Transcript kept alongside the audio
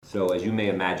So as you may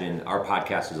imagine, our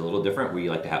podcast is a little different. We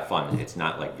like to have fun. It's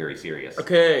not like very serious.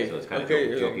 Okay. So it's kind of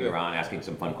joking around, asking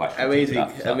some fun questions.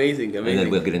 Amazing. And then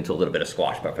we'll get into a little bit of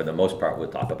squash, but for the most part, we'll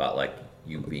talk about like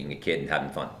you being a kid and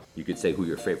having fun. You could say who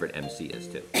your favorite MC is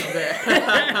too.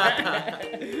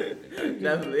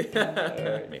 Definitely. All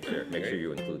right, make sure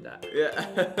you include that. Yeah.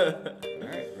 All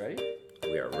right, ready?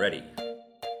 We are ready.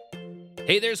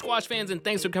 Hey there, squash fans, and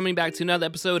thanks for coming back to another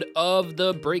episode of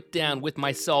The Breakdown with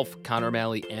myself, Connor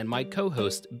O'Malley, and my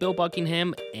co-host, Bill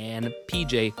Buckingham and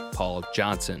PJ Paul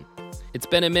Johnson. It's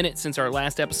been a minute since our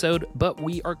last episode, but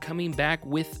we are coming back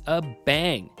with a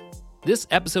bang. This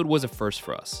episode was a first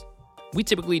for us. We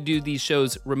typically do these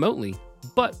shows remotely,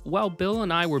 but while Bill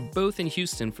and I were both in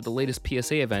Houston for the latest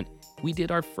PSA event, we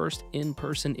did our first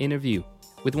in-person interview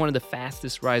with one of the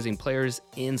fastest rising players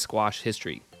in squash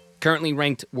history. Currently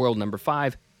ranked world number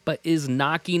 5, but is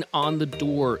knocking on the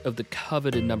door of the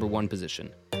coveted number 1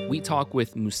 position. We talk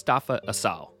with Mustafa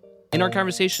Asal. In our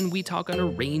conversation, we talk on a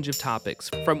range of topics,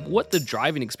 from what the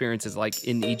driving experience is like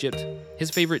in Egypt,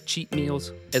 his favorite cheat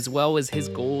meals, as well as his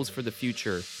goals for the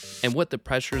future, and what the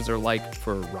pressures are like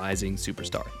for a rising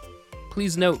superstar.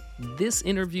 Please note, this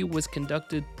interview was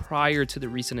conducted prior to the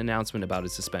recent announcement about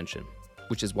his suspension,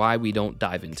 which is why we don't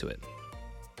dive into it.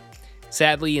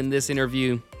 Sadly, in this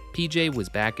interview, PJ was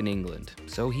back in England,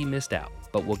 so he missed out,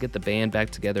 but we'll get the band back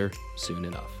together soon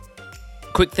enough.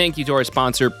 Quick thank you to our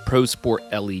sponsor, Pro Sport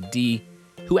LED,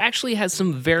 who actually has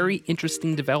some very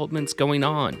interesting developments going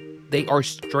on. They are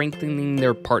strengthening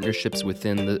their partnerships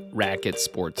within the racket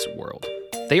sports world.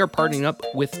 They are partnering up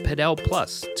with Padel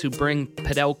Plus to bring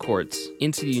Padel courts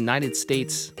into the United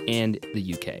States and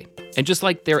the UK. And just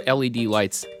like their LED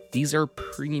lights, these are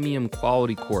premium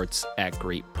quality courts at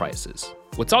great prices.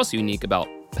 What's also unique about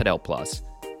Padel Plus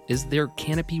is their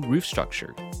canopy roof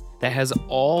structure that has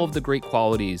all of the great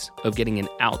qualities of getting an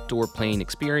outdoor playing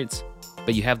experience,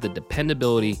 but you have the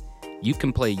dependability. You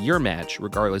can play your match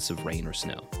regardless of rain or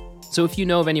snow. So if you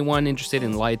know of anyone interested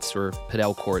in lights or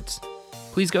Padel courts,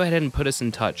 please go ahead and put us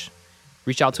in touch.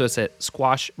 Reach out to us at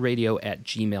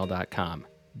squashradio@gmail.com.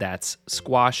 That's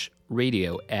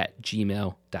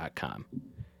squashradio@gmail.com.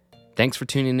 Thanks for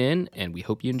tuning in, and we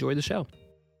hope you enjoy the show.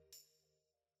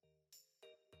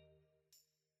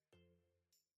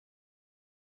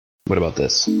 What about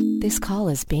this? This call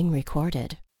is being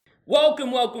recorded.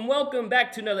 Welcome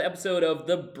back to another episode of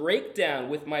The Breakdown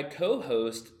with my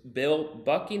co-host, Bill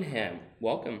Buckingham.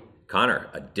 Welcome. Connor,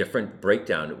 a different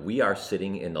breakdown. We are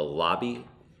sitting in the lobby,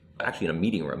 actually in a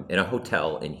meeting room, in a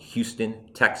hotel in Houston,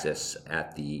 Texas,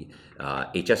 at the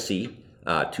HSC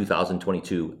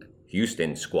 2022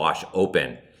 Houston Squash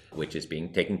Open, which is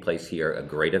taking place here, a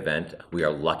great event. We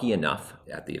are lucky enough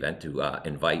at the event to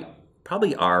invite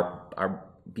probably our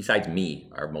besides me,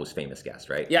 our most famous guest,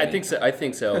 right? Yeah, I think so.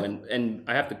 And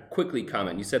I have to quickly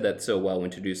comment. You said that so well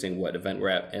introducing what event we're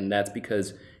at, and that's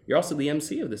because you're also the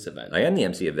MC of this event. I am the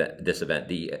MC of this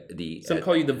event. Some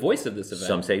call you the voice of this event.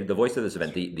 Some say the voice of this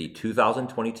event. The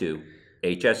 2022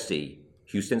 HSC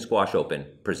Houston Squash Open,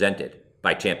 presented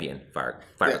by Champion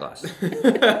Fireglass.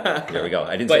 There we go.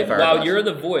 I didn't say Fireglass. But while you're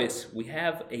the voice, we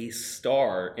have a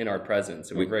star in our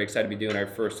presence, and we're very excited to be doing our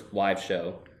first live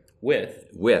show with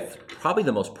probably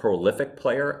the most prolific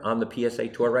player on the PSA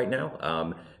Tour right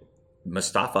now,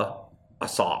 Mustafa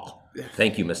Asal.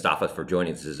 Thank you, Mustafa, for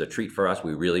joining us. This is a treat for us.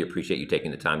 We really appreciate you taking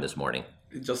the time this morning.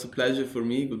 It's just a pleasure for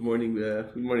me. Good morning, Bill.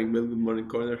 Good morning,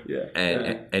 Connor. Yeah.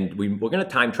 And we're going to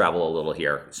time travel a little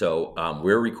here. So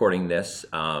we're recording this.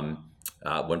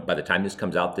 By the time this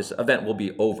comes out, this event will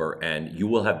be over, and you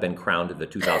will have been crowned the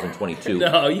 2022.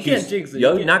 No, you can't jinx it.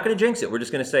 You're not going to jinx it. We're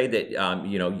just going to say that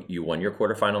you won your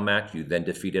quarterfinal match. You then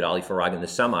defeated Ali Farag in the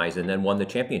semis, and then won the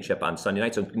championship on Sunday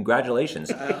night. So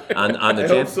congratulations on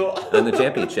the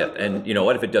championship. And you know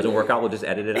what? If it doesn't work out, we'll just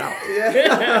edit it out.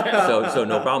 Yeah. So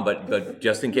no problem. But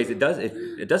just in case it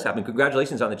does happen,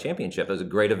 congratulations on the championship. It was a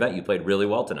great event. You played really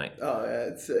well tonight. Oh yeah,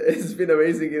 it's been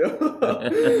amazing,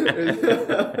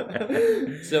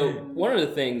 So one of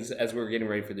the things, as we're getting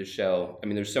ready for the show, I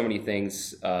mean, there's so many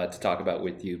things to talk about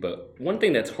with you, but one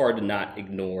thing that's hard to not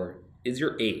ignore is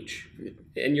your age.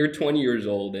 And you're 20 years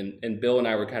old, and Bill and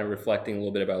I were kind of reflecting a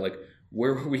little bit about, like,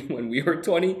 where were we when we were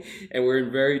 20? And we're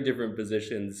in very different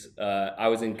positions. I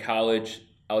was in college.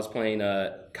 I was playing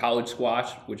college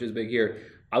squash, which is big here.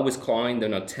 I was clawing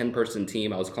on a 10-person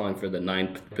team. I was clawing for the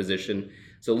 9th position.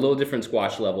 So a little different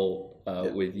squash level.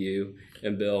 with you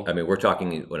and Bill. I mean, we're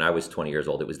talking, when I was 20 years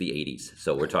old, it was the 80s.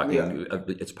 So we're talking,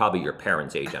 it's probably your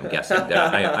parents' age, I'm guessing.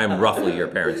 I'm roughly your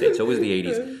parents' age. So it was the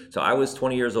 80s. So I was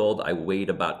 20 years old. I weighed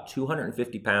about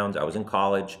 250 pounds. I was in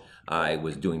college. I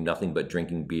was doing nothing but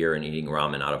drinking beer and eating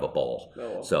ramen out of a bowl.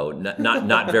 So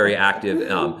not very active,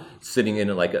 sitting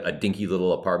in like a dinky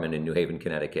little apartment in New Haven,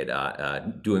 Connecticut,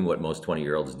 doing what most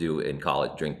 20-year-olds do in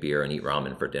college, drink beer and eat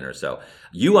ramen for dinner. So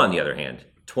you, on the other hand,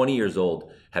 20 years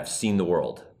old, have seen the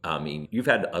world. I mean, you've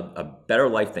had a better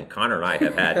life than Connor and I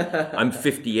have had. I'm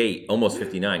 58, almost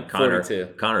 59.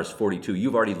 42. Connor's 42.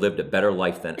 You've already lived a better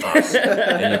life than us,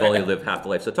 and you've only lived half the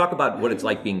life. So talk about what it's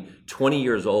like being 20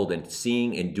 years old and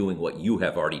seeing and doing what you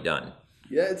have already done.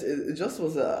 Yeah, it just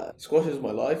was squash is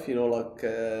my life, you know, like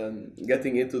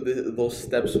getting into those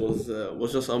steps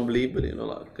was just unbelievable, you know,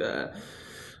 like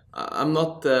I'm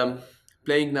not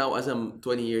playing now as I'm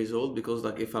 20 years old, because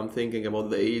like if I'm thinking about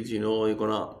the age, you know, you're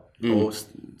gonna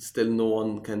still no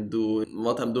one can do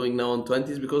what I'm doing now in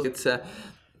 20s, because it's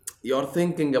you're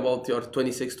thinking about your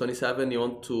 26, 27, you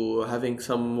want to having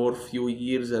some more few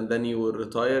years and then you will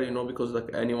retire, you know, because like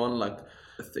anyone like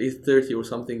 30 or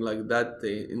something like that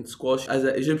in squash as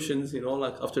Egyptians, you know,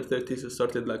 like after 30s it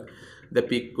started like the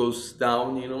peak goes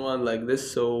down, you know, and like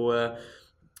this. So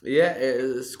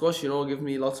squash, you know, give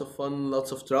me lots of fun,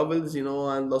 lots of travels, you know,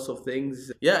 and lots of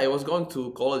things. Yeah, I was going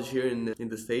to college here in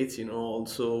the States, you know,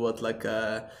 also, but like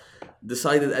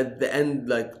decided at the end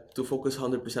like to focus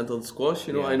 100% on squash,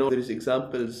 you know. I know there's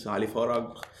examples, Ali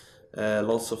Farag,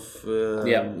 lots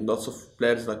of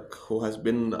players like who has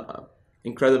been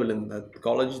incredible in that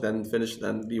college, then finished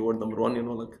and be world number one, you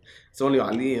know, like it's only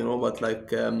Ali, you know, but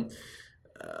like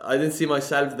I didn't see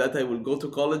myself that I will go to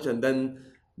college and then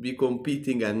be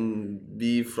competing and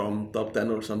be from top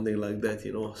 10 or something like that,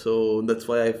 you know. So that's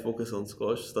why I focus on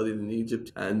squash, studied in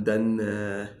Egypt, and then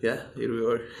here we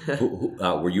are.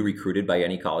 Were you recruited by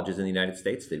any colleges in the United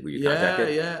States? Were you contacted?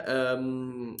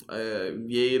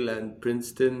 Yale and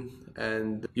Princeton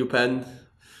and UPenn,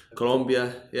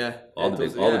 Columbia, all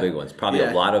the big ones. Probably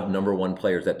a lot of number one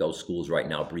players at those schools right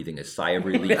now breathing a sigh of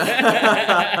relief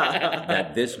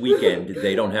that this weekend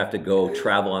they don't have to go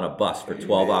travel on a bus for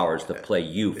 12 hours to play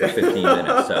you for 15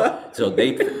 minutes. So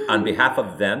they, on behalf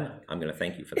of them, I'm going to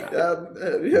thank you for that.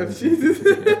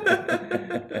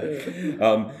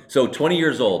 So 20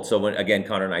 years old. So when, again,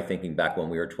 Connor and I thinking back when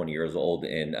we were 20 years old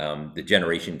and the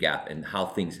generation gap and how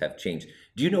things have changed.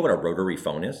 Do you know what a rotary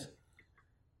phone is?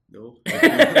 No.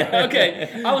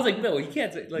 Okay, I was like, Bill, you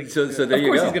can't say, like. So there you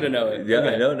go. Of course, he's gonna know it. Yeah,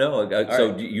 okay. no.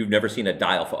 So right. You've never seen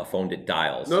a phone that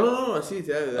dials? No. I see it.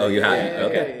 Yeah, oh, you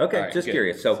haven't. Okay. Right, just good.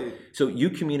 curious. So you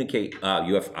communicate.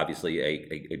 You have obviously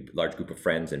a large group of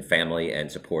friends and family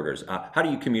and supporters. How do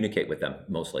you communicate with them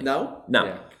mostly? Now?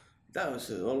 Yeah. That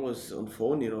was always on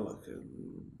phone, you know, like.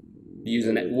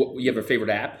 Using it. You have a favorite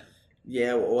app?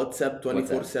 Yeah, WhatsApp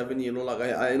 24/7. You know, like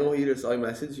I know here is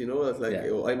iMessage. You know, that's like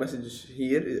iMessage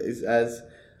here is as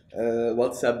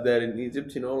WhatsApp there in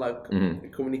Egypt. You know, like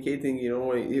communicating. You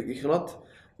know, you cannot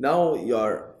now. You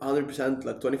are 100%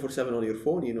 like 24/7 on your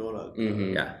phone. You know, like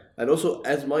and also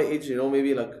as my age, you know,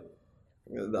 maybe like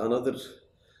another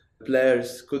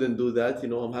players couldn't do that. You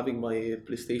know, I'm having my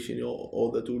PlayStation. You know, all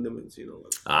the tournaments. You know.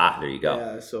 Like, there you go.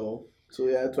 Yeah, so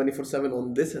 24/7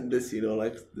 on this and this, you know,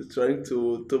 like trying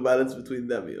to balance between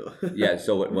them, you know. Yeah.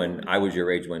 So when I was your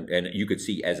age, and you could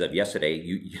see as of yesterday,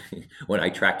 you when I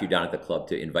tracked you down at the club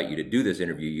to invite you to do this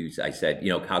interview, I said, you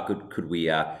know, how could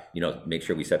we, make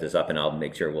sure we set this up, and I'll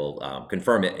make sure we'll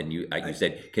confirm it. And you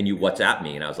said, can you WhatsApp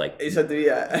me? And I was like, he said,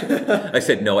 I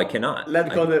said, no, I cannot.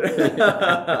 Let Connor.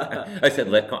 I said,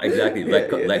 let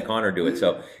Connor do it.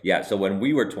 So yeah. So when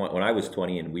when I was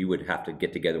 20, and we would have to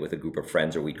get together with a group of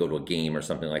friends, or we'd go to a game or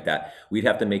something like that, we'd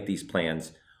have to make these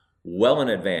plans well in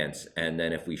advance, and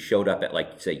then if we showed up at,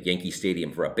 like, say, Yankee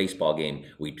Stadium for a baseball game,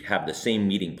 we'd have the same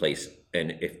meeting place,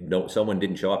 and if someone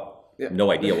didn't show up, no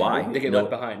idea why. They get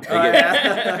left behind. They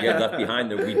get left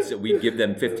behind. We'd give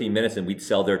them 15 minutes, and we'd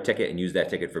sell their ticket and use that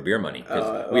ticket for beer money,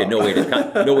 because we had no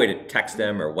way to text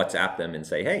them or WhatsApp them and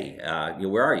say, hey,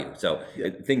 where are you? So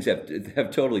things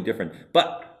have totally different.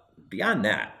 But beyond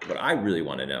that, what I really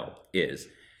want to know is,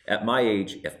 at my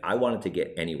age, if I wanted to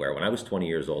get anywhere, when I was 20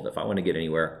 years old, if I wanted to get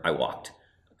anywhere, I walked.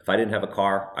 If I didn't have a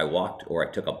car, I walked, or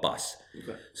I took a bus.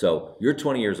 Okay. So you're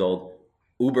 20 years old.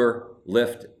 Uber,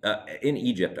 Lyft in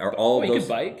Egypt are all you those. could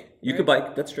bike. You could bike.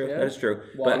 That's true. Yeah. That is true.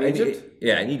 While in Egypt?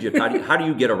 In Egypt, how do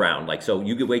you get around? Like, so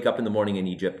you could wake up in the morning in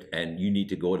Egypt, and you need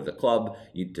to go to the club,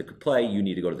 you need to play, you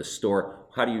need to go to the store.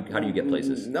 How do you get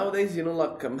places? Nowadays,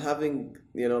 like I'm having,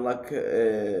 like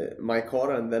my car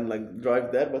and then like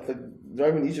drive there, but like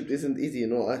driving in Egypt isn't easy,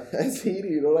 As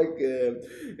here, like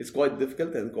it's quite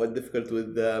difficult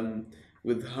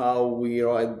with how we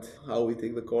ride, how we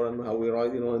take the car and how we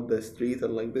ride, in the street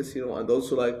and like this, and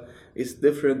also like it's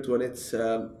different when it's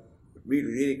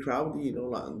really really crowded,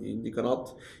 like you cannot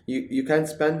you can't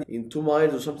spend in 2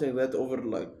 miles or something like that over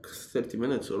like 30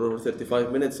 minutes or over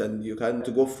 35 minutes, and you can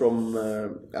to go from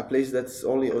a place that's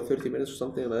only 30 minutes or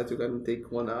something like that, you can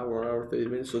take 1 hour 30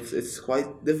 minutes, so it's quite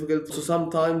difficult. So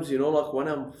sometimes like when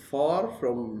I'm far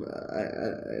from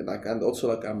like, and also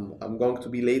like I'm going to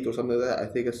be late or something like that, I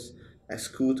take a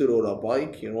scooter or a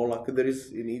bike, like there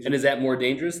is in Egypt. And is that more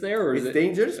dangerous there, or is it's it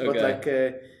dangerous, but okay. like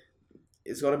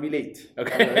it's gonna be late.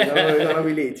 Okay. It's gonna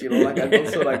be late, like, and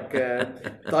also like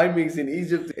timings in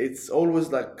Egypt, it's always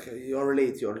like you're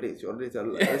late.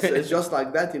 It's just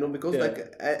like that, because Yeah. like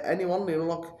anyone,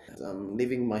 like I'm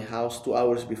leaving my house 2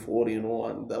 hours before, and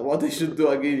what I should do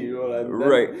again, and then,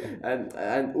 Right.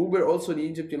 and Uber also in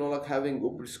Egypt, like having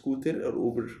Uber scooter or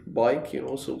Uber bike,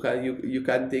 so you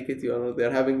can take it,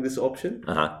 they're having this option,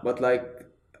 but like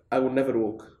I would never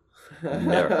walk.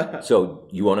 Never. So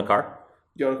you own a car?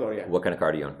 Your car, yeah. What kind of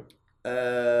car do you own?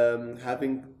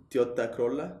 Having Toyota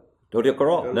Corolla. Toyota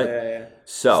Corolla. Nice. Yeah.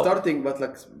 So Starting, but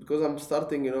like because I'm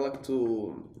starting, like to,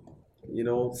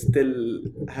 still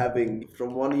having from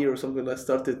 1 year or something. I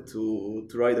started to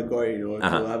ride a car,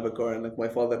 to have a car, and like my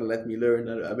father let me learn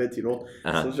a bit,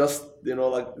 So just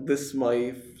like this is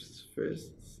my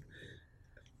first,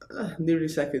 nearly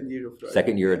second year of driving.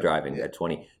 second year of driving at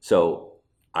 20. So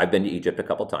I've been to Egypt a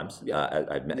couple times.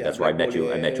 That's where I met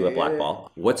you. I met you at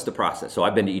Blackball. What's the process? So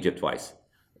I've been to Egypt twice.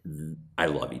 I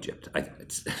love Egypt.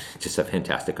 It's just a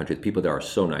fantastic country. The people there are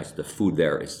so nice. The food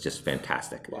there is just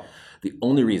fantastic. Wow. The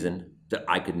only reason that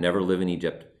I could never live in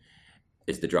Egypt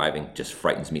is the driving just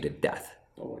frightens me to death.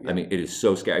 I mean, it is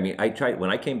so scary. I mean,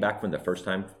 when I came back from the first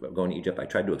time going to Egypt, I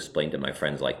tried to explain to my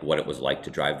friends like what it was like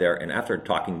to drive there. And after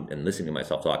talking and listening to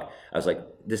myself talk, I was like,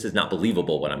 this is not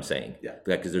believable what I'm saying. Yeah.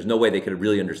 Because there's no way they could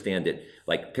really understand it.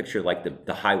 Like picture like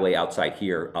the highway outside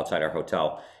our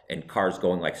hotel, and cars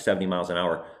going like 70 miles an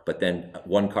hour, but then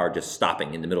one car just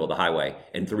stopping in the middle of the highway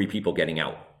and 3 people getting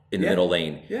out in the middle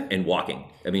lane and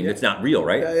walking. I mean, it's not real,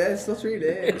 right? Yeah, it's not real.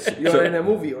 You're in a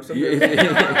movie or something.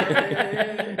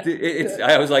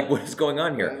 I was like, what is going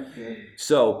on here? Yeah.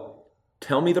 So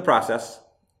tell me the process.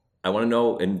 I want to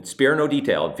know, and spare no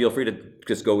detail, and feel free to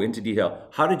just go into detail.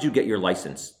 How did you get your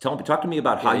license? Talk to me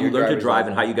about how you learned to drive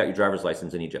and how you got your driver's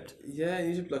license in Egypt. Yeah,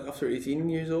 in Egypt, like after 18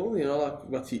 years old, like,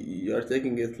 but you are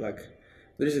taking it like,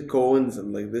 there's a cones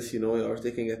and like this, you are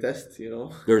taking a test,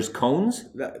 There's cones?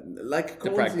 Like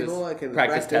cones, practice- like in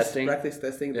practice testing. Practice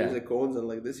testing, there's a cones and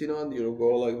like this, and you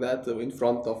go like that in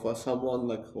front of someone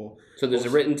like who. So there's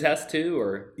a written test too,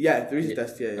 or Yeah, there is a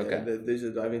test, yeah. Okay. There's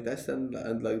a driving test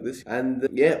and like this. And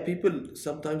people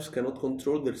sometimes cannot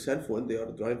control themselves when they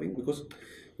are driving because,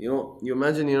 you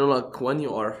imagine, like when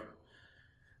you are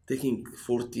taking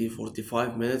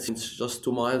 40-45 minutes, it's just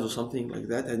 2 miles or something like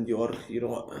that, and you are,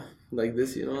 like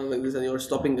this, like this, and you're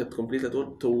stopping it completely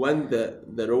to when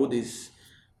the road is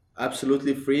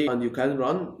absolutely free and you can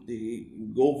run, you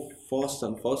go fast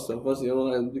and fast and fast,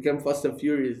 and become fast and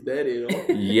furious there,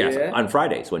 Yes, Yeah. on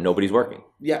Fridays when nobody's working.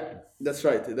 Yeah, that's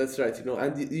right,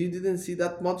 and you didn't see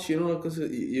that much, because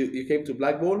you came to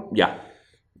Blackball, Yeah.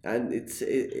 and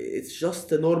it's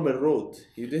just a normal road.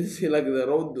 You didn't see like the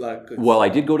road like. Well, I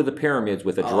did go to the pyramids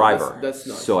with a driver. That's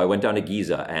nice. So I went down to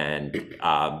Giza, and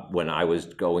when I was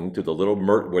going through the little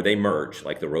where they merge,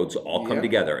 like the roads all come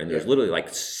together, and there's literally like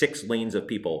 6 lanes of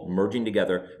people merging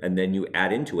together, and then you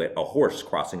add into it a horse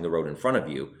crossing the road in front of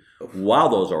you, while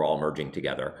those are all merging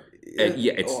together. And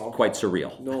it's quite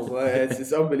surreal. No,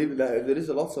 it's unbelievable. There is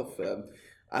a lot of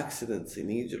accidents in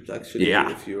Egypt, actually. Yeah.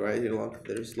 If you ride,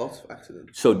 there's lots of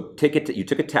accidents. So you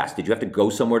took a test. Did you have to go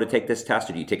somewhere to take this test,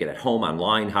 or do you take it at home,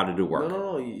 online? How did it work?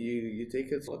 No. You take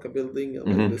it like a building and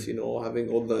like this, having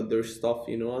all their stuff,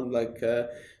 and like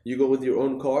you go with your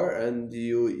own car and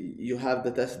you have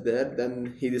the test there. Then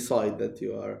he decide that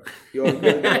you're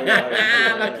good.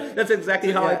 That's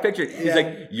exactly how I pictured. He's like,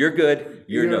 "You're good.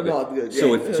 You're no good." not good. So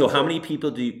Yeah. how many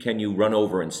people can you run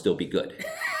over and still be good?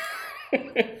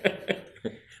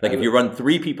 Like if you run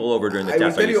 3 people over during the I will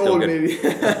test, are tell you you still all good?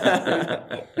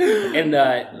 maybe. And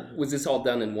was this all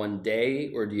done in one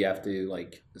day, or do you have to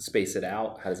like space it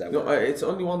out? How does that No, work? it's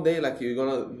only one day. Like you're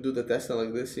gonna do the test and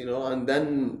like this, you know, and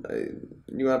then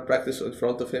you gonna practice in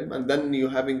front of him, and then you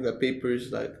having the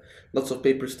papers, like lots of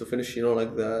papers to finish, you know,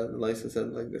 like the license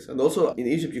and like this. And also in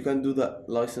Egypt, you can do the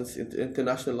license,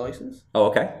 international license, Oh,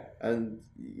 okay. and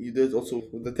you did also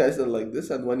the test and like this.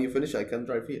 And when you finish, I can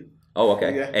drive here. Oh,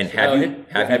 okay. Yeah. And Oh,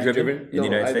 have you driven in the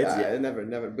United States? I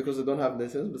never, because I don't have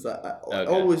license. But I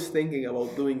Okay. always thinking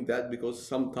about doing that because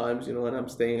sometimes, you know, when I'm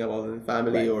staying about in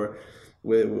family or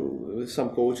with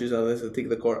some coaches and they take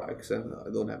the car, I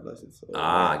don't have license. So,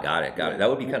 Got it. That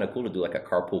would be kind of cool to do like a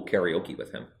carpool karaoke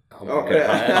with him. Oh my Okay.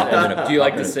 God. Do you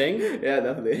like to sing? Yeah,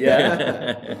 definitely.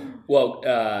 Yeah. Well,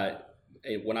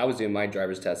 when I was doing my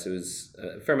driver's test, it was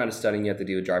a fair amount of studying. You have to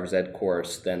do a driver's ed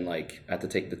course. Then, like, I had to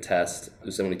take the test. It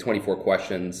was only 24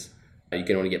 questions. You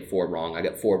can only get 4 wrong. I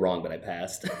got 4 wrong, but I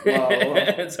passed. Wow.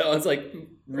 So I was like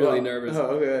really nervous.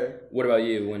 Oh, okay. What about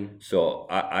you? When So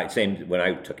I same when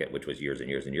I took it, which was years and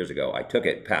years and years ago. I took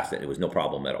it, passed it. It was no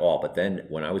problem at all. But then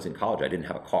when I was in college, I didn't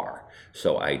have a car,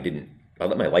 so I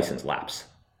let my license lapse.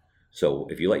 So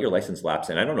if you let your license lapse,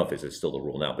 and I don't know if this is still the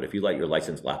rule now, but if you let your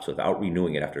license lapse without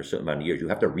renewing it after a certain amount of years, you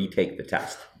have to retake the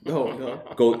test. No.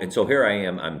 And so here I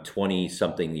am, I'm 20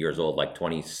 something years old, like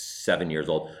 27 years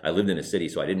old. I lived in a city,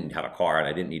 so I didn't have a car and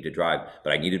I didn't need to drive,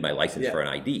 but I needed my license for an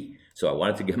ID. So I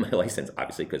wanted to get my license,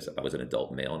 obviously, because I was an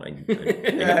adult male and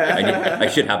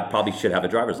I probably should have a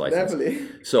driver's license.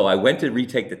 Definitely. So I went to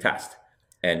retake the test,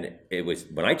 and it was,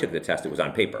 when I took the test, it was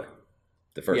on paper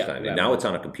the first time, and now it's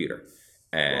on a computer.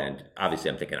 And obviously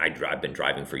I'm thinking, I've been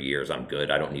driving for years, I'm good,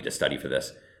 I don't need to study for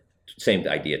this. Same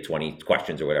idea, 20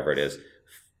 questions or whatever it is.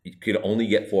 You could only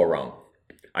get 4 wrong.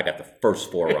 I got the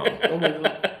first 4 wrong. Oh my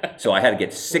God. So I had to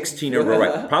get 16 in a row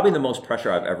right. Probably the most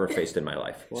pressure I've ever faced in my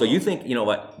life. Wow. So you think, you know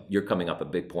what, you're coming up a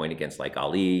big point against like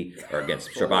Ali or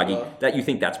against Shorbagy, that you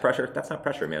think that's pressure? That's not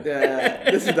pressure, man. Yeah,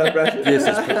 this is the pressure.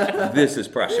 This is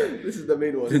pressure. This is the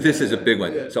main one. This is a big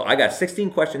one. Yeah. So I got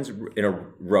 16 questions in a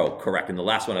row correct. And the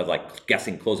last one I was like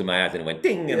guessing, closing my eyes, and it went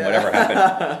ding, and whatever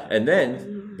happened. And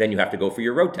then you have to go for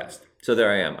your road test. So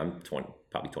there I am. I'm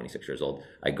probably 26 years old.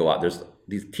 I go out, there's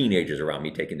these teenagers around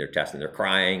me taking their test, and they're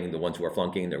crying, the ones who are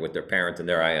flunking, they're with their parents, and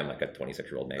there I am, like a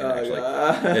 26-year-old man, actually.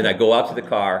 And then I go out to the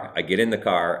car, I get in the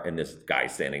car, and this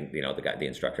guy's standing, you know, the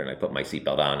instructor, and I put my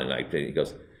seatbelt on, and he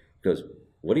goes,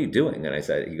 what are you doing? And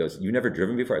he goes, you never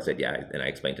driven before? I said, yeah. And I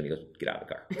explained to him, he goes, get out of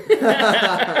the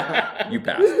car. You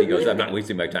passed. He goes, I'm not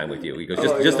wasting my time with you. He goes,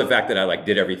 just the fact that I like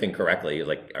did everything correctly, he's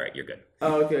like, all right, you're good.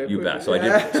 Oh, okay. You passed. So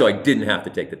I didn't have to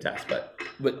take the test,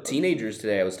 But teenagers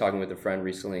today, I was talking with a friend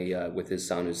recently with his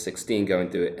son who's 16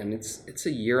 going through it, and it's a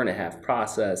 1.5 year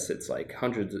process. It's like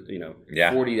hundreds of,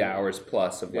 40 hours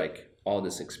plus of like all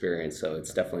this experience. So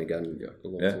it's definitely gotten a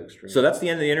little too extreme. So that's the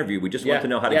end of the interview. We just want to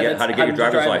know how to get your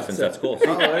driver's license. That's cool.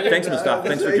 Thanks, Mustafa.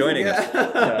 Thanks for joining us.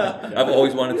 I've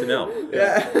always wanted to know.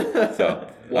 Yeah. So.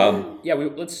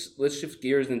 Let's shift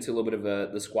gears into a little bit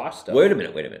of the squash stuff. Wait a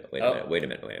minute. Like,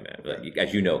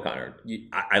 as you know, Connor,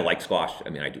 I like squash. I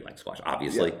mean, I do like squash,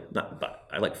 obviously, but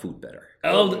I like food better.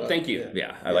 Oh, thank you.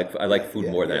 Yeah, I like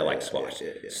food more than I like squash.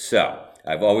 So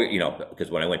I've always, because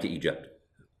when I went to Egypt,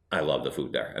 I love the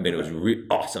food there. I mean, it was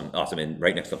awesome. And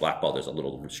right next to Black Ball, there's a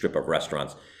little strip of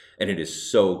restaurants, and it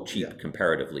is so cheap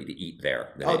comparatively to eat there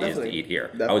than it is to eat here.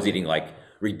 Definitely. I was eating like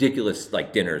ridiculous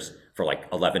like dinners for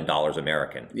like $11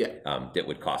 American. That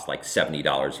would cost like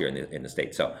 $70 here in the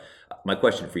States. So my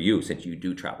question for you, since you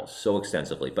do travel so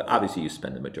extensively, but obviously you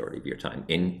spend the majority of your time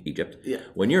in Egypt.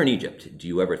 When you're in Egypt, do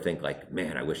you ever think like,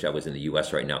 man, I wish I was in the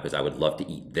US right now because I would love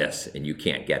to eat this and you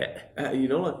can't get it?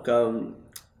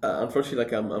 Unfortunately,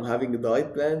 like I'm having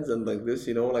diet plans and like this,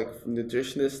 like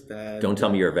nutritionist. And don't tell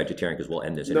me you're a vegetarian because we'll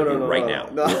end this interview right now.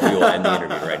 We will end the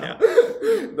interview right now.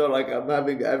 No, like I'm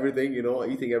having everything,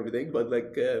 eating everything, but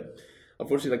like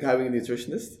unfortunately, like having a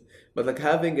nutritionist, but like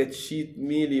having a cheat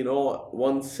meal,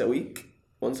 once a week,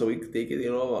 take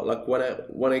it, like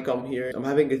when I come here, I'm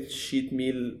having a cheat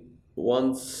meal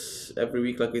once every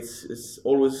week. Like it's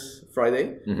always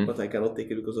Friday, but I cannot take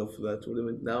it because of the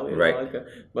tournament now.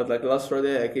 But like last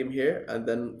Friday I came here, and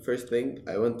then first thing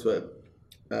I went to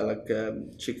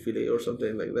Chick-fil-A or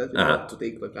something like that to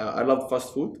take like I love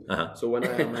fast food. So when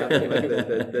I am having like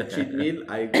the cheat meal,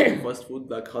 I go fast food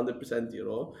like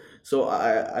 100%. So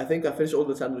I think I finished all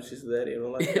the sandwiches there.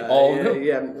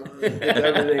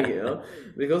 Everything.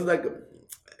 Because like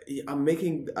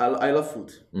I love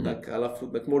food. Like I love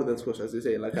food like more than squash, as you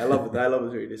say. Like I love it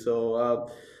really. So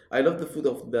I love the food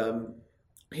of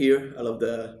here. I love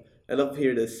the I love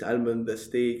here the salmon, the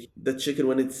steak, the chicken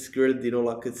when it's grilled.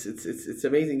 Like it's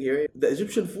amazing here. The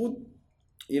Egyptian food,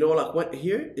 like what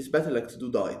here is better like to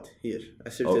do diet here,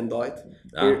 a certain diet.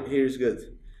 Here is good.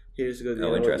 Here is good.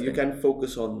 Interesting. You can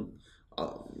focus on,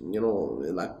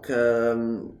 like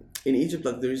in Egypt,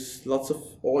 like there's lots of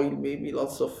oil, maybe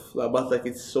lots of, but like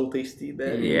it's so tasty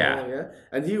there. Yeah.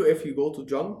 And here, if you go to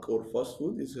junk or fast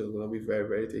food, it's gonna be very,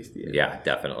 very tasty. Yeah,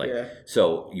 definitely. Yeah.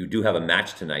 So you do have a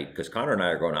match tonight because Connor and I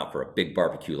are going out for a big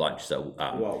barbecue lunch. So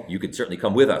Wow. you could certainly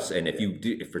come with us. And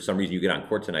if for some reason you get on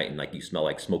court tonight and like you smell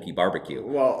like smoky barbecue,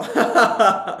 Wow.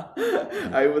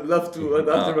 I would love to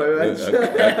after my match.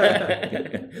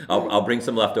 okay. I'll bring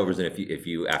some leftovers, and if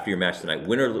you after your match tonight,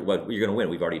 winner, what you're going to win.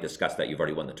 We've already discussed that. You've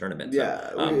already won the tournament.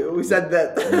 Yeah, So, we said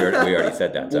that. we already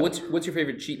said that. Well, So. what's your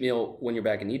favorite cheat meal when you're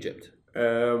back in Egypt?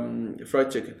 Fried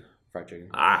chicken. Fried chicken.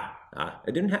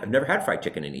 I've never had fried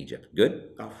chicken in Egypt.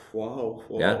 Good. Oh, wow.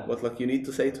 Yeah. But like you need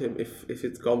to say to him if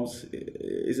it comes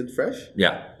isn't fresh,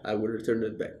 Yeah. I will return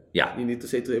it back. Yeah. You need to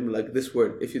say to him like this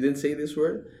word. If you didn't say this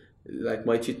word, like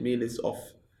my cheat meal is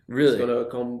off. Really? It's gonna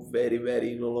come very,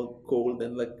 very cold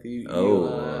and like you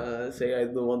say I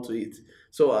don't want to eat.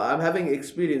 So I'm having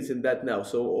experience in that now.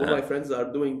 So all my friends are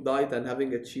doing diet and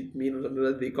having a cheat meal.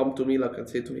 They come to me like and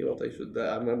say to me what I should.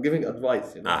 I'm giving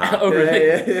advice. Oh,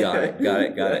 really? Got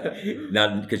it.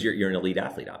 Now, because you're an elite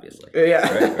athlete, obviously. Yeah.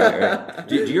 Right.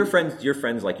 Do your friends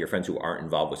who aren't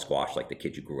involved with squash, like the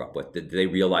kids you grew up with, did they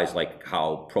realize like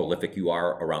how prolific you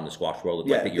are around the squash world?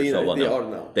 Yeah, Like that you're so well they known?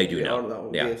 are now. They do they now. Are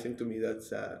now. Yeah. They think to me that's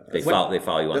They follow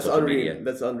you on that's social unreal. media.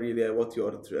 That's unreal. Yeah, what you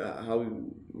are, how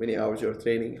many hours you're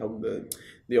training. How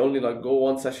they only like go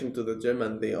one session to the gym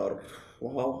and they are.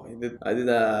 Wow, I did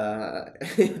a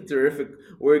terrific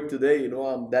work today.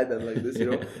 I'm dead and like this.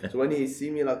 So when he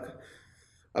see me like.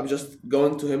 I'm just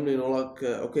going to him, like,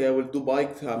 okay, I will do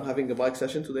bike. I'm having a bike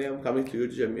session today. I'm coming to your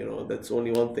gym, That's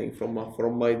only one thing from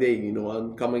my day,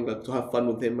 I'm coming like to have fun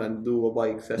with him and do a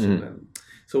bike session. Mm-hmm. And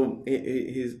so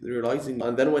he's realizing.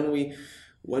 And then when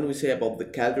we say about the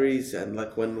calories and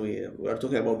like when we are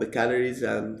talking about the calories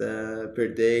and per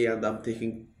day, and I'm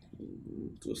taking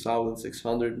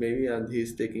 2,600 maybe, and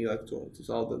he's taking like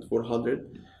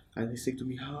 2,400. And he said to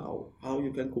me, how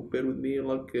you can compare with me,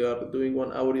 like you are doing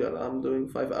 1 hour and I'm doing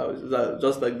 5 hours,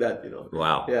 just like that,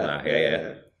 Wow.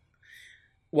 Yeah.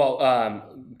 Well,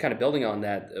 kind of building on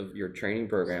that of your training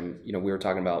program, we were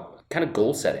talking about kind of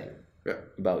goal setting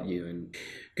about you, and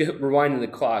rewinding the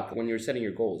clock when you were setting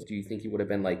your goals. Do you think you would have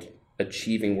been like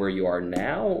achieving where you are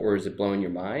now, or is it blowing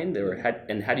your mind, or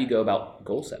how do you go about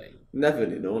goal setting? Never,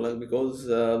 because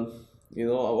I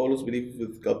always believe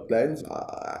with God plans.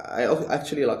 I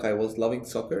actually I was loving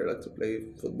soccer, like to play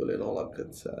football, like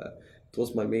it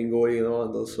was my main goal, and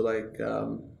also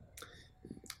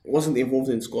wasn't involved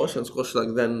in squash, and squash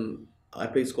then I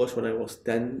played squash when I was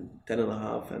 10 and a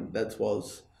half, and that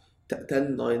was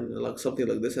 10, 9, like something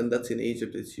like this, and that's in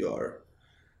Egypt. It's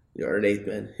you're late,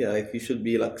 man. Yeah, like you should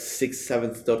be like 6,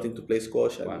 7 starting to play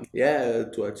squash. Wow. Yeah,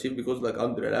 to achieve, because like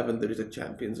under 11 there is a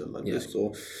champions and like this.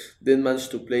 So didn't manage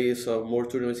to play some more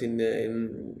tournaments in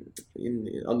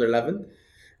under 11,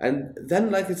 and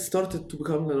then like it started to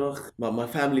become my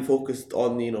family focused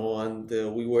on and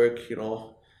we work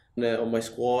on my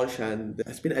squash, and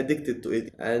I've been addicted to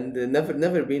it, and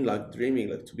never been like dreaming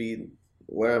like to be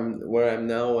where I'm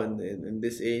now and in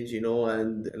this age,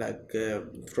 and like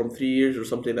from 3 years or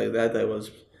something like that, I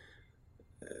was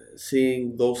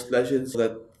seeing those legends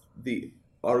that they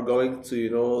are going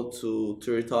to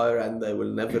to retire, and I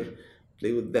will never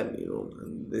play with them,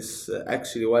 and this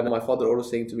actually when my father always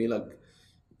saying to me like,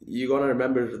 you're gonna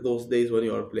remember those days when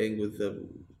you are playing with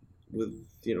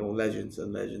legends,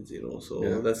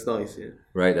 so that's nice.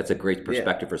 Right, that's a great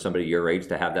perspective for somebody your age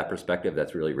to have that perspective.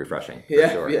 That's really refreshing. For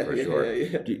sure.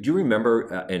 Yeah. Do you remember?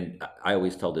 And I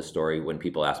always tell this story when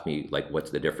people ask me like,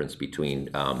 what's the difference between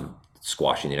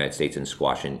squash in the United States and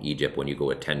squash in Egypt when you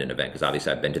go attend an event? Because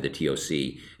obviously I've been to the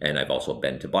TOC and I've also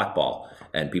been to blackball,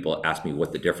 and people ask me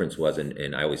what the difference was,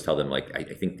 and I always tell them like, I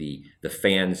think the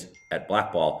fans at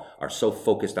blackball are so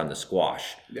focused on the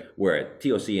squash, where at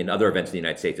TOC and other events in the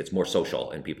United States it's more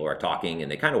social and people are talking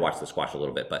and they kind of watch the squash a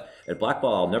little bit. But at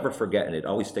blackball, I'll never forget, and it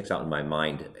always sticks out in my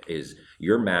mind, is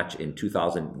your match in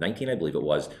 2019, I believe it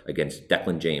was, against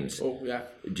Declan James. Oh yeah.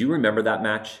 Do you remember that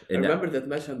match? I remember that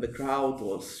match, and the crowd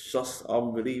was just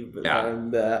unbelievable,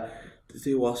 and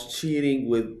they was cheering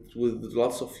with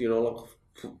lots of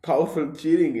powerful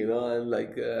cheering, and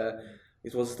like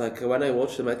it was like when I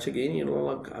watched the match again,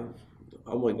 like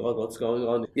oh my God, what's going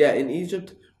on? Yeah, in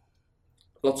Egypt,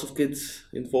 lots of kids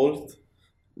involved.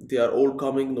 They are all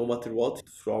coming no matter what,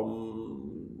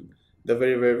 from the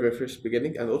very, very, very first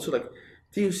beginning, and also like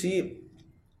TUC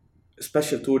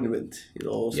special tournament,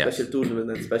 Yes. special tournament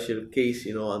and special case,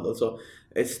 and also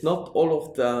it's not all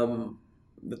of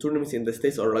the tournaments in the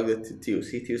States are like the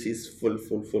TUC. TUC is full,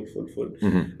 full, full, full, full.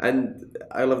 And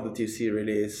I love the TUC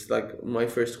really. It's like my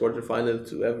first quarterfinal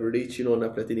to ever reach, in a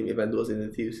platinum event was in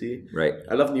the TUC. Right.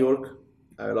 I love New York.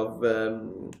 I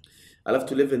love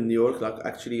to live in New York, like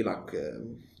actually like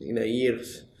in a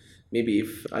years, maybe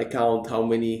if I count how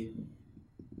many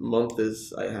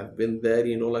months I have been there,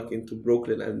 like into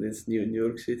Brooklyn and it's New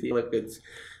York City, like it's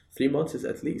 3 months is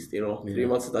at least, 3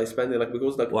 months that I spend it, like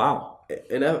because like Wow.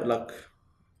 like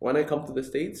when I come to the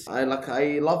States, I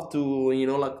love to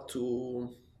like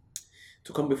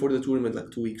to come before the tournament like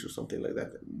 2 weeks or something like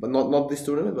that, but not this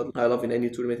tournament, but I love in any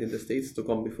tournament in the States to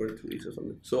come before 2 weeks or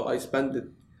something, so I spend it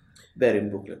there in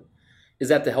Brooklyn. Is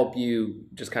that to help you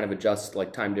just kind of adjust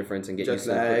like time difference and get Jet used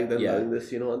to lagged and yeah. like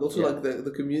this, and also Yeah. like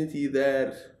the community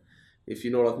there, if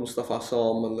like Mustafa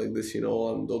Sam and like this, and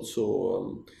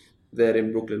also there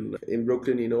in Brooklyn,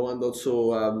 and also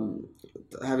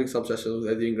having some sessions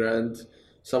with Adrian Grant,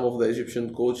 some of the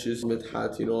Egyptian coaches,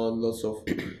 Midhat, and lots of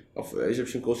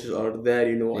Egyptian coaches are there,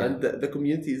 Yeah. and the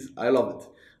communities, I love it.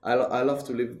 I love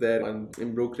to live there and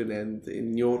in Brooklyn and in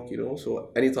New York,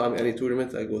 so anytime, any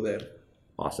tournament, I go there.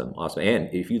 Awesome. And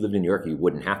if you lived in New York, you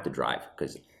wouldn't have to drive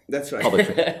because That's right. public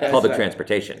right.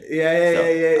 transportation.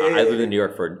 Yeah. I lived in New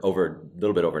York for a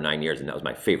little bit over 9 years, and that was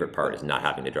my favorite part, is not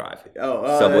having to drive.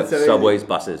 That's amazing. Subways,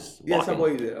 buses, Yeah,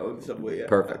 walking. subway. Yeah.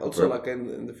 Perfect, Also, perfect. like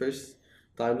in the first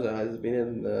times I has been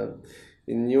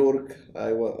in New York,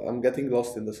 I'm getting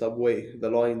lost in the subway, the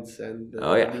lines and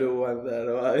Oh, yeah. the blue and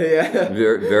yeah.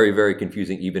 Very, very, very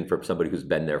confusing, even for somebody who's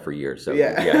been there for years. So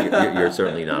Yeah. you're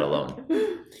certainly not alone.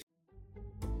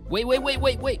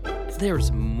 Wait.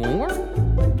 There's more?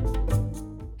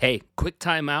 Hey, quick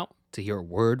time out to hear a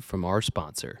word from our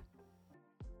sponsor.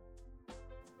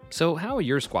 So, how are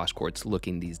your squash courts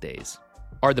looking these days?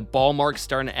 Are the ball marks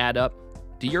starting to add up?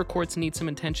 Do your courts need some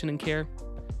attention and care?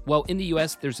 Well, in the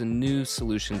US, there's a new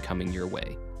solution coming your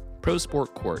way. Pro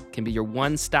Sport Court can be your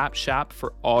one-stop shop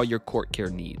for all your court care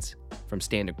needs, from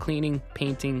standard cleaning,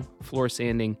 painting, floor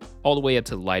sanding, all the way up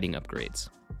to lighting upgrades.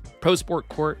 Pro Sport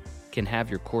Court can have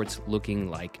your courts looking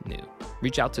like new.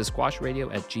 Reach out to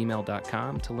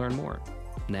squashradio@gmail.com to learn more.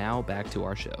 Now back to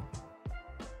our show.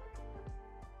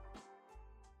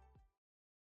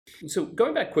 So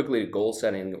going back quickly to goal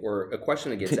setting, or a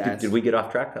question that gets asked. Did we get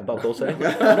off track about goal setting? No.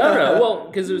 Well,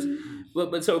 because it was,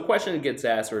 but so a question that gets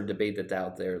asked or a debate that's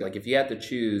out there, like if you had to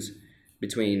choose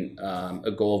between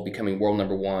a goal of becoming world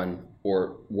number one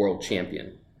or world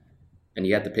champion, and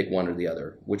you had to pick one or the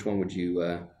other, which one would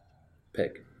you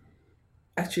pick?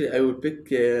 Actually, I will pick.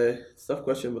 It's a tough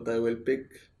question, but I will pick.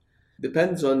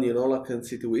 Depends on like in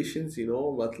situations,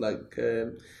 but like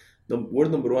the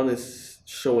word number one is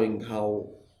showing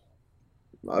how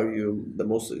are you the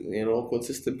most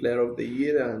consistent player of the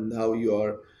year and how you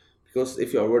are, because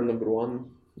if you are world number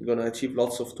one, you're gonna achieve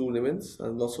lots of tournaments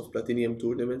and lots of platinum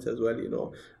tournaments as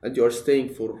well, and you are staying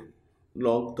for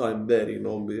long time there,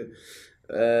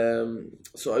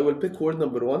 so I will pick world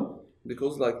number one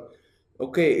because like,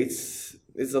 okay, it's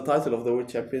the title of the world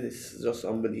champion. It's just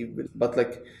unbelievable. But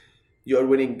like, you are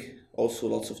winning also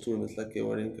lots of tournaments. Like you're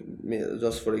winning,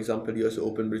 just for example, US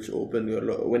Open, British Open.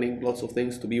 You're winning lots of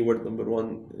things to be world number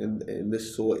one in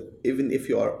this. So even if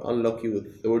you are unlucky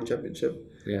with the world championship,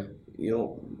 Yeah.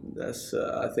 That's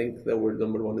I think the world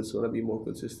number one is gonna be more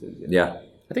consistent. Yeah.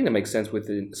 I think that makes sense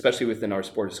especially within our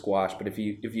sport of squash. But if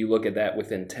you look at that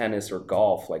within tennis or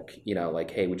golf, like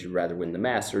hey, would you rather win the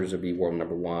Masters or be world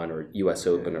number one, or U.S.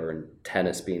 Open, or in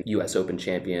tennis being U.S. Open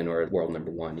champion or world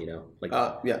number one?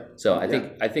 Yeah. So I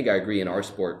think I agree in our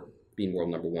sport being world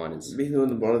number one is Being world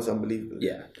number one is unbelievable.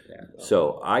 yeah.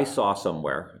 So I saw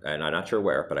somewhere, and I'm not sure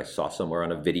where, but I saw somewhere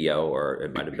on a video, or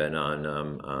it might have been on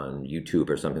YouTube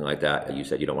or something like that. You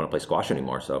said you don't want to play squash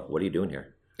anymore. So what are you doing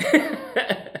here?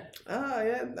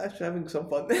 Yeah, actually having some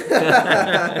fun.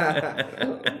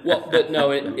 Well, but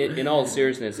no, in all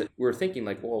seriousness, we're thinking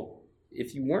like, well,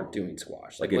 if you weren't doing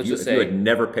squash, like let's just If you say had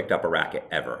never picked up a racket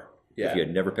ever, Yeah. if you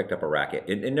had never picked up a racket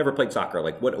and never played soccer,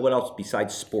 like what else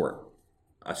besides sport,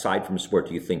 aside from sport,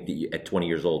 do you think that at 20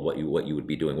 years old, what you would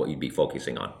be doing, what you'd be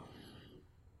focusing on?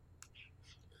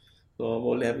 So I'm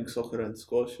only having soccer and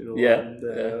squash, Yeah, And,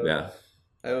 Yeah.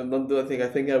 I will not do anything. I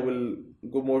think I will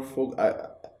go more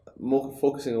more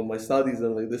focusing on my studies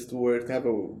and like this to have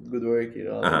a good work,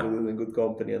 Uh-huh. in a good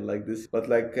company and like this. But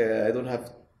like I don't have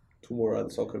two more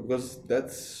at soccer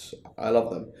because I love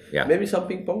them. Yeah. Maybe some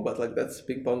ping pong, but like that's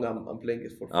ping pong. I'm playing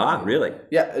it for fun. Ah, really?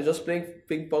 Yeah, I just playing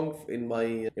ping pong in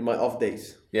my off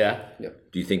days. Yeah.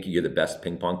 Do you think you're the best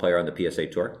ping pong player on the PSA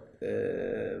Tour?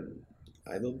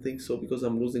 I don't think so because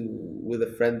I'm losing with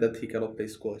a friend that he cannot play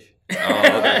squash. Oh,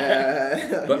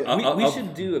 okay. But We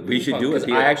should do a ping we should pong, do it. 'cause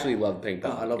I actually love ping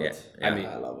pong. I love Yeah, it. yeah. I mean,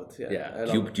 I love it. Yeah. yeah. I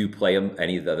Do you, love do you play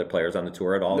any of the other players on the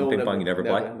tour at all No, in ping pong? never, You never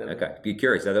never, play? never. Okay. Be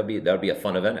curious. That'll be a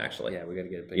fun event actually. Yeah, we got to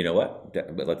get a ping You know what?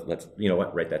 But let's you know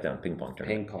what? Write that down. Ping pong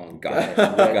tournament. Ping pong. Got it.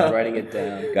 I'm writing it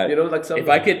down. Got it. You know, like some If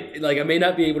I could, like, I may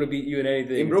not be able to beat you in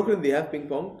anything. in Brooklyn they have ping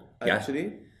pong Yeah. actually.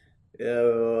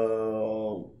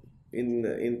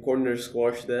 In corner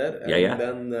squash there. And Yeah.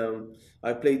 then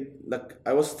I played like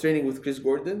I was training with Chris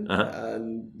Gordon, Uh-huh. and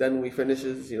then we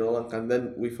finishes, like, and then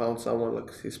we found someone like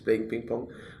he's playing ping pong,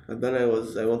 and then I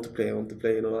want to play, and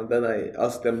then I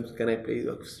asked them, can I play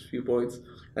like a few points,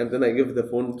 and then I give the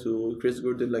phone to Chris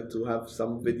Gordon like to have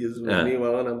some videos with Uh-huh. me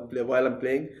while I'm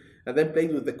playing, and then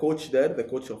played with the coach there, the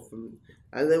coach of.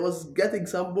 And I was getting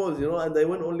some balls, and I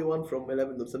won only one from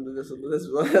 11 or something. That's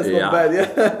not bad,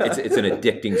 yeah. It's an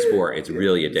addicting sport. It's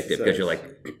really addictive because you're like,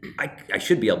 I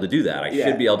should be able to do that. I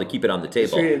should be able to keep it on the It's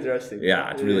table. really interesting.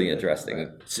 Yeah, it's really interesting.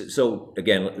 So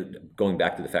again, going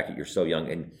back to the fact that you're so young,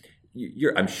 and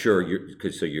I'm sure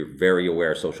so you're very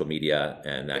aware of social media,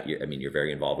 and that you're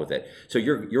very involved with it. So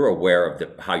you're aware of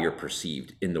how you're perceived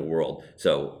in the world.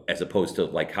 So as opposed to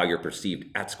like how you're perceived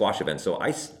at squash events. So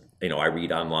I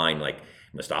read online like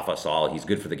Mustafa Sal, he's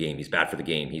good for the game, he's bad for the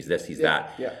game, he's this, he's that.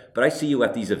 Yeah. But I see you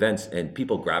at these events and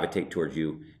people gravitate towards you.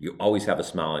 You always have a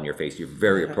smile on your face. You're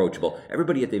very approachable.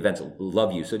 Everybody at the events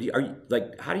love you. So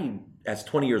how do you, as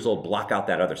 20 years old, block out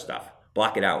that other stuff?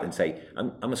 Block it out and say,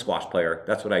 I'm a squash player.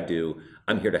 That's what I do.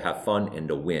 I'm here to have fun and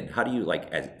to win. How do you,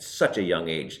 at such a young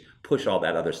age, push all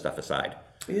that other stuff aside?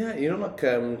 Yeah,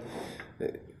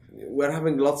 we're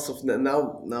having lots of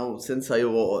now since I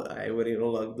were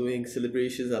doing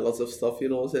celebrations and lots of stuff,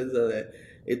 since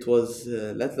it was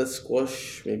let's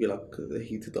squash, maybe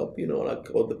heat it up,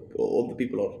 all the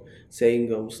people are saying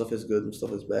Mustafa is good,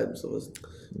 Mustafa is bad, Mustafa is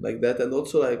like that, and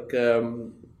also I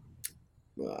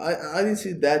didn't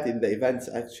see that in the events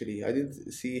actually. I didn't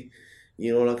see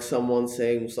someone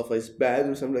saying Mustafa is bad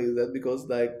or something like that, because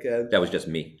that was just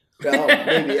me. Oh,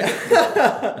 maybe.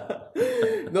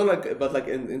 No, but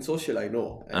in social, I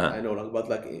know, I know, but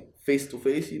face to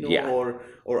face, Yeah.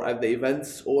 or at the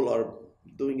events, all are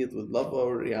doing it with love,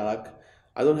 or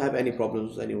I don't have any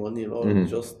problems with anyone,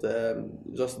 just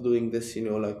doing this,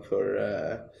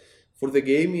 for the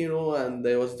game, and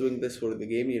I was doing this for the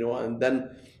game, and then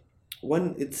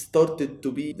when it started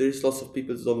to be, there's lots of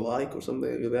people don't like or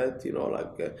something like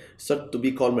that, start to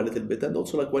be calm a little bit, and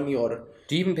also when you are.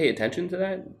 Do you even pay attention to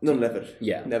that? No, never.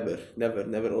 Yeah. Never.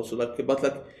 Also,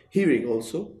 but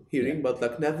hearing,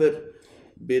 but never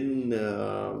been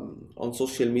on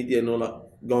social media,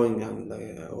 going and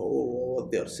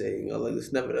what they are saying, like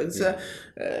this. Never. It's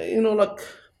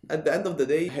at the end of the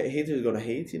day, haters gonna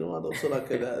hate, and also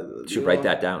You should write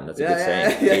that down. That's a good Yeah,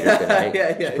 saying. yeah, Haters gonna hate.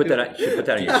 yeah, Should put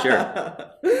that on your shirt.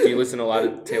 Do you listen a lot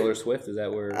of Taylor Swift? Is that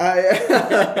where?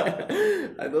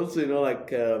 And also,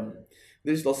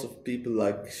 there's lots of people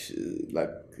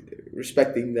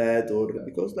respecting that, or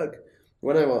because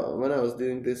when I was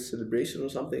doing this celebration or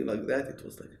something like that, it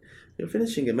was you're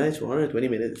finishing a match for 120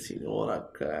 minutes,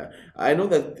 I know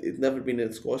that it's never been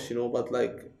in squash, but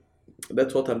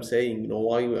that's what I'm saying,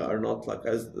 why we are not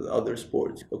as the other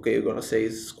sports. Okay, you're gonna say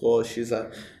squash is a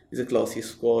classy,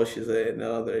 squash is in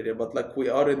another area, but we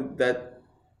aren't that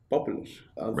popular,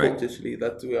 unfortunately,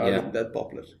 that we aren't that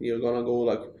popular. You're gonna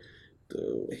go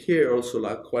here also,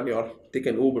 when you are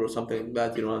taking Uber or something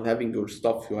like that, and having your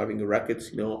stuff, you're having your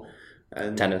rackets,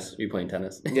 and Tennis. You're playing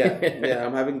tennis. yeah,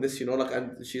 I'm having this,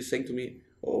 and she's saying to me,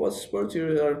 oh, what sport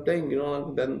you are playing,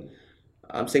 then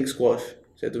I'm saying squash.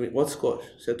 Said to me, what squash?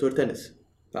 Said to her, tennis.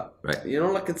 Right.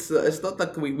 It's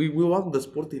not we want the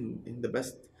sport in the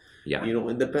best,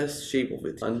 in the best shape of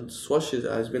it, and squash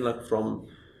has been from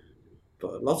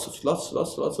lots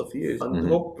of years, and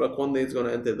hope one day it's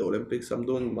gonna enter the Olympics. I'm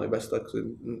doing my best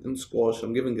in squash.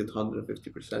 I'm giving it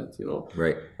 150%,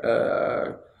 Right.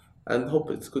 And hope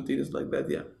it continues like that.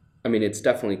 Yeah. I mean, it's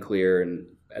definitely clear, and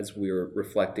as we were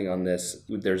reflecting on this,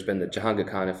 there's been the Jahangir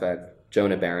Khan effect,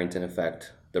 Jonah Barrington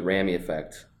effect, the Ramy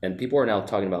effect, and people are now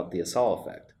talking about the Asal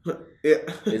effect. Yeah.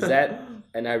 Is that?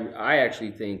 And I actually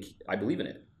think I believe in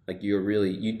it.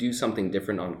 You do something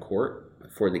different on court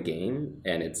for the game,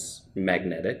 and it's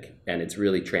magnetic, and it's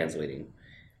really translating.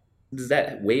 does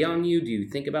that weigh on you? Do you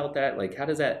think about that? Like, how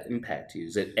does that impact you?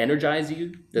 Does it energize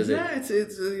you? Does it? Yeah, it's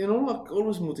like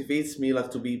always motivates me like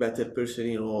to be better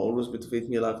person. Always motivate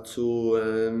me like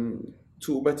to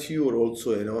mature also.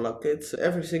 Like it's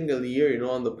every single year.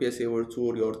 On the PSA World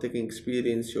Tour, you're taking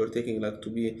experience. You're taking like to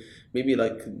be maybe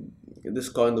like this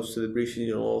kind of celebration.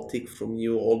 Take from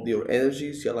you all your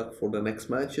energies. Yeah, like for the next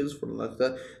matches, for like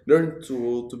that. Learn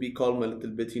to be calm a little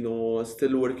bit.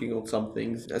 Still working on some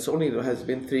things. It's only it has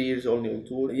been 3 years only on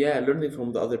tour. Yeah, learning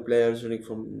from the other players, learning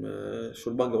from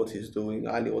Shurbaga what he's doing,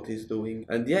 Ali what he's doing,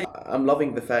 and yeah, I'm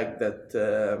loving the fact that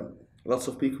lots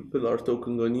of people are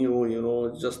talking on you.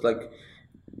 It's just like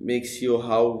makes you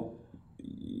how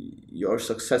you're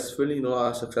successful,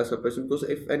 a successful person. Because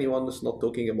if anyone is not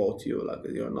talking about you, like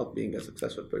you're not being a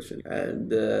successful person,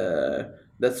 and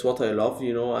that's what I love,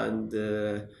 and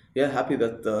yeah, happy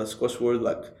that the squash world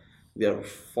like they are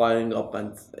firing up,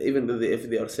 and even though if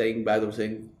they are saying bad or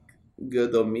saying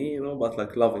good on me, but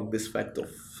like loving this fact of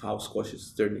how squash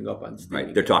is turning up and steaming.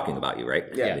 Right, they're talking about you, right?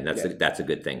 Yeah, I mean, that's a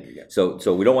good thing. Yeah.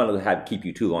 So we don't want to keep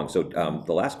you too long. So one of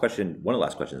the last questions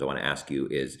I want to ask you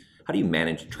is, how do you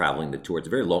manage traveling the tour? It's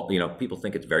very low. People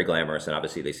think it's very glamorous, and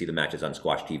obviously they see the matches on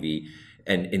Squash TV.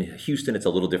 And in Houston, it's a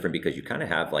little different because you kind of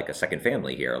have like a second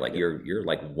family here. Like you're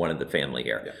like one of the family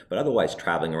here. Yeah. But otherwise,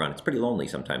 traveling around, it's pretty lonely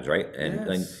sometimes, right? And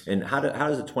yes. and how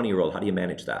does a 20-year-old, how do you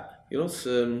manage that? It's,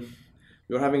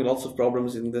 you're having lots of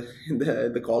problems in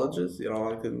the colleges.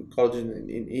 Like in college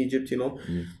in Egypt.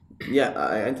 Yeah,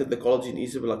 I entered the college in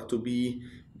Egypt like to be,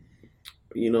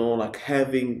 like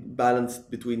having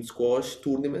balanced between squash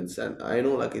tournaments, and I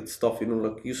know like it's tough.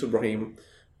 Like Yusuf Ibrahim,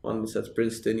 one is at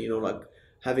Princeton. Like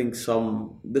having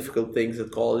some difficult things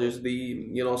at colleges.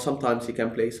 Sometimes he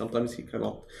can play, sometimes he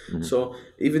cannot. Mm-hmm. So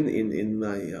even in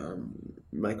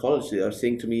my college, they are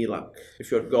saying to me like,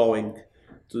 if you're going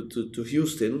to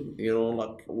Houston,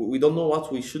 like we don't know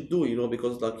what we should do,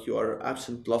 because like you are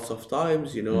absent lots of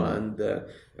times, and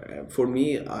for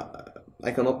me,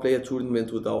 I cannot play a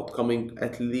tournament without coming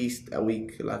at least a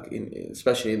week, like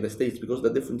especially in the States, because the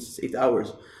difference is 8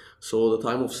 hours. So the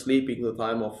time of sleeping, the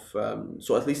time of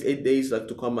so at least 8 days, like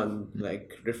to come and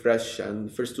like refresh,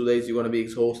 and first 2 days you're gonna be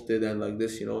exhausted and like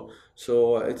this,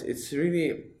 So it's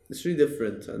really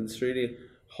different, and it's really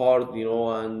hard,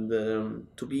 and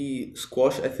to be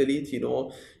squash athlete,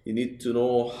 you need to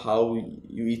know how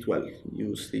you eat well,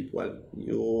 you sleep well,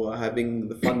 you are having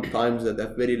the fun times at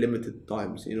very limited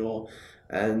times,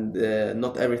 and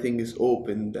not everything is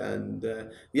opened, and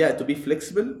yeah, to be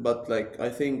flexible. But like I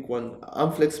think when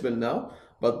I'm flexible now,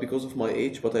 but because of my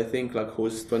age, but I think like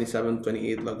who's 27,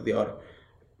 28, like they are,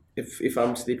 if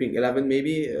I'm sleeping 11,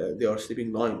 maybe they are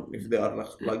sleeping 9. If they are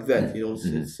like that,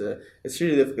 it's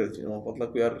really difficult, But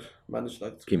like we are managed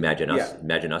like. Can you imagine us? Yeah.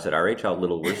 Imagine us at our age, how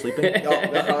little we're sleeping.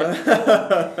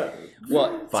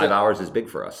 Well, 5 hours is big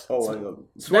for us. Oh my god,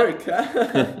 it's work.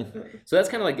 So that's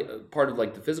kind of like part of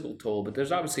like the physical toll, but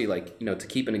there's obviously like to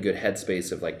keep in a good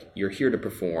headspace of like you're here to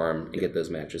perform and get those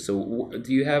matches. So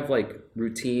do you have like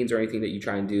routines or anything that you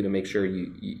try and do to make sure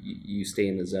you stay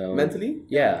in the zone mentally?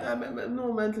 Yeah.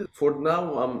 No, mentally. For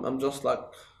now, I'm just like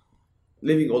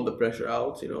leaving all the pressure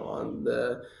out, and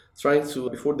trying to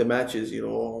before the matches,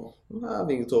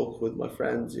 having a talk with my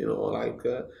friends, like.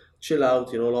 Chill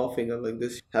out, laughing and like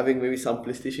this, having maybe some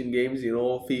PlayStation games,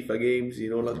 FIFA games,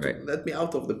 like right. Let me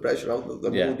out of the pressure, out of the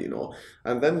mood,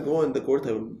 and then go in the court.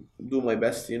 I will do my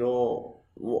best,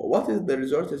 what is the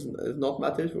result is not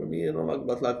matters for me, like,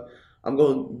 but like I'm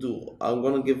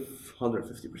gonna give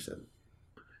 150%.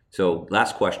 So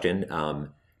last question. I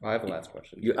have a last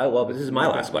question. Well, this is my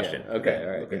last question. Yeah. Okay, all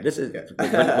right. Okay. This is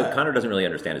what Connor doesn't really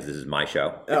understand is this is my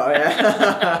show. Oh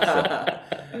yeah.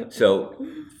 So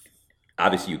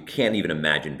obviously, you can't even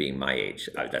imagine being my age.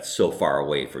 That's so far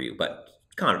away for you. But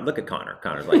Connor, look at Connor.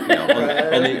 Connor's like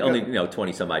only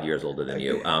 20 some odd years older than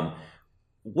you.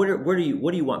 What do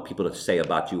you want people to say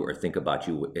about you or think about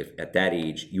you if at that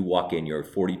age you walk in? You're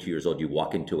 42 years old. You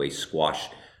walk into a squash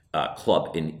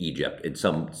club in Egypt, and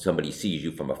somebody sees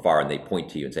you from afar, and they point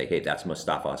to you and say, "Hey, that's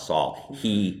Mustafa Asal.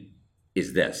 He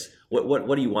is this."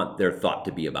 What do you want their thought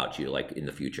to be about you, like in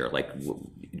the future? Like,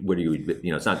 where do you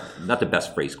it's not the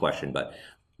best phrased question, but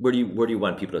where do you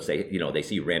want people to say, they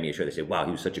see Ramy Ashour, they say, wow,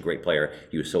 he was such a great player,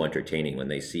 he was so entertaining. When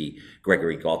they see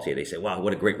Gregory Gaultier, they say, wow,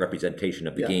 what a great representation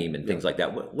of the game and things like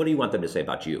that. What do you want them to say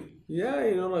about you? Yeah,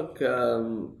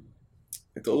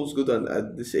 it's always good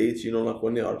at this age, like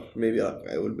when you are maybe like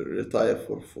I will be retired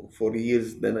for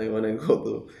years, then I want to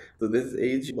go to this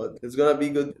age, but it's gonna be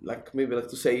good, like maybe like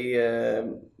to say,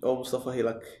 Mustafa,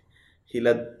 he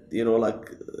led,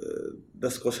 the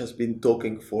squash has been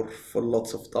talking for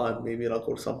lots of time, maybe like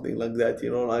or something like that,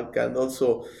 like, and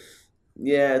also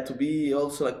yeah, to be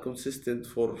also like consistent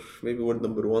for maybe world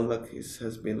number one, like he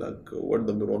has been like world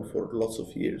number one for lots of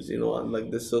years, and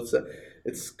like this, so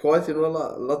it's quite,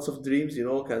 lots of dreams,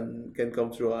 can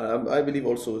come true. I believe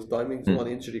also with timing, one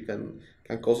injury can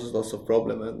cause us lots of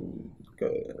problem, and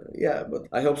yeah, but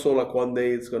I hope so. Like one day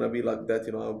it's gonna be like that,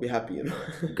 I'll be happy,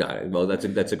 Got it. Well, that's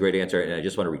a great answer, and I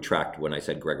just want to retract when I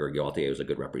said Gregor Gaultier was a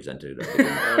good representative of the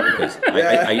game, because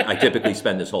I typically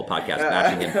spend this whole podcast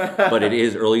bashing him, but it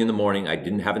is early in the morning. I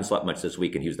haven't slept much this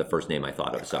week, and he was the first name I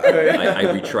thought of, so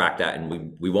I retract that,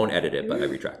 and we won't edit it, but I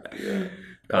retract that.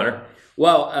 Connor?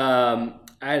 Well,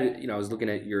 I was looking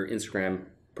at your Instagram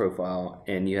profile,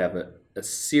 and you have a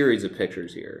series of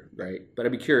pictures here, right? But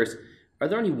I'd be curious, are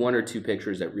there only one or two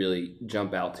pictures that really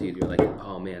jump out to you? You're like,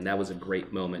 oh man, that was a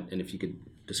great moment. And if you could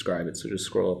describe it, so just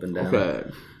scroll up and down.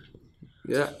 Okay.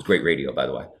 Yeah. Great radio, by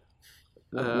the way.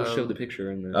 We'll show the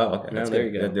picture in the. Oh, okay. That's there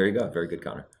good. you go. There you go. Very good,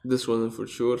 Connor. This one for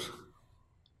sure.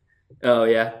 Oh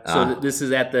yeah. So this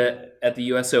is at the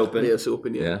U.S. Open. Yes,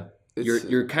 Open. Yeah.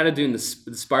 You're kind of doing the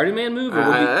Spider-Man move. Or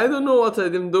I don't know what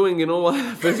I'm doing,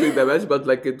 finishing the match, but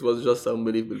like it was just an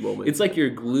unbelievable moment. It's like you're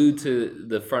glued to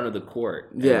the front of the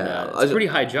court. And, Yeah, it's a pretty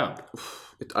high jump.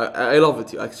 I love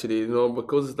it actually,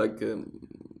 because like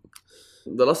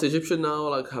the last Egyptian now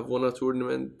like have won a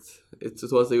tournament. It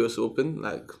was the US Open,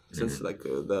 like since like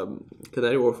the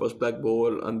Canary Wharf was black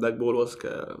ball and black ball was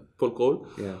Paul Cole.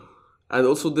 Yeah. And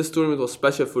also this tournament was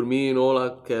special for me,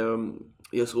 like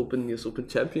US Open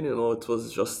champion. It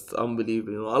was just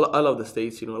unbelievable. I love the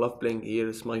States. I love playing here.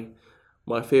 It's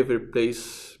my favorite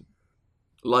place,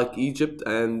 like Egypt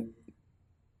and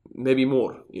maybe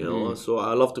more. So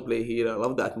I love to play here. I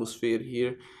love the atmosphere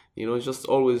here. It's just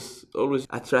always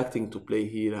attracting to play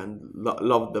here, and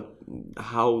love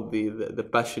how the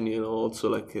passion. Also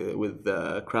like with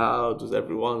the crowd, with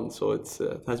everyone. So it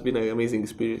has been an amazing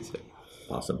experience.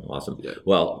 Awesome. Yeah.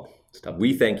 Well,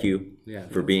 we thank you Yeah.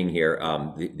 for being here.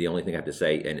 The only thing I have to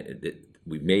say, and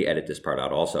we may edit this part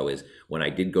out also, is when I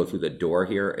did go through the door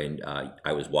here and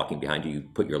I was walking behind you, you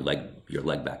put your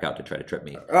leg back out to try to trip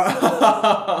me. Is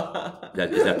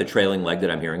that the trailing leg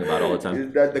that I'm hearing about all the time?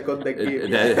 Is that the contact here?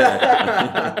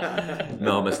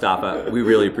 No, Mustafa, we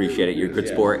really appreciate it. You're a good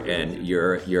sport, and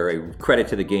you're a credit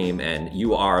to the game, and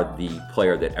you are the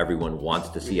player that everyone wants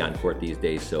to see on court these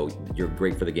days. So you're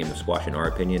great for the game of squash, in our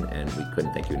opinion, and we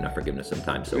couldn't thank you enough for giving us some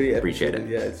time. So Really appreciate it.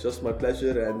 Yeah, it's just my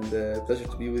pleasure, and pleasure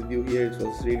to be with you here. It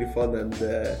was really fun, and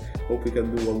hope we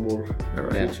can do one more. All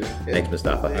right. Future. Thanks,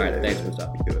 Mustafa. All right. Thanks,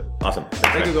 Mustafa. Awesome.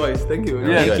 Thank you guys. Thank you.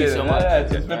 Thank you so much.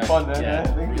 It's been fun. Yeah.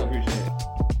 Thank you. Appreciate it.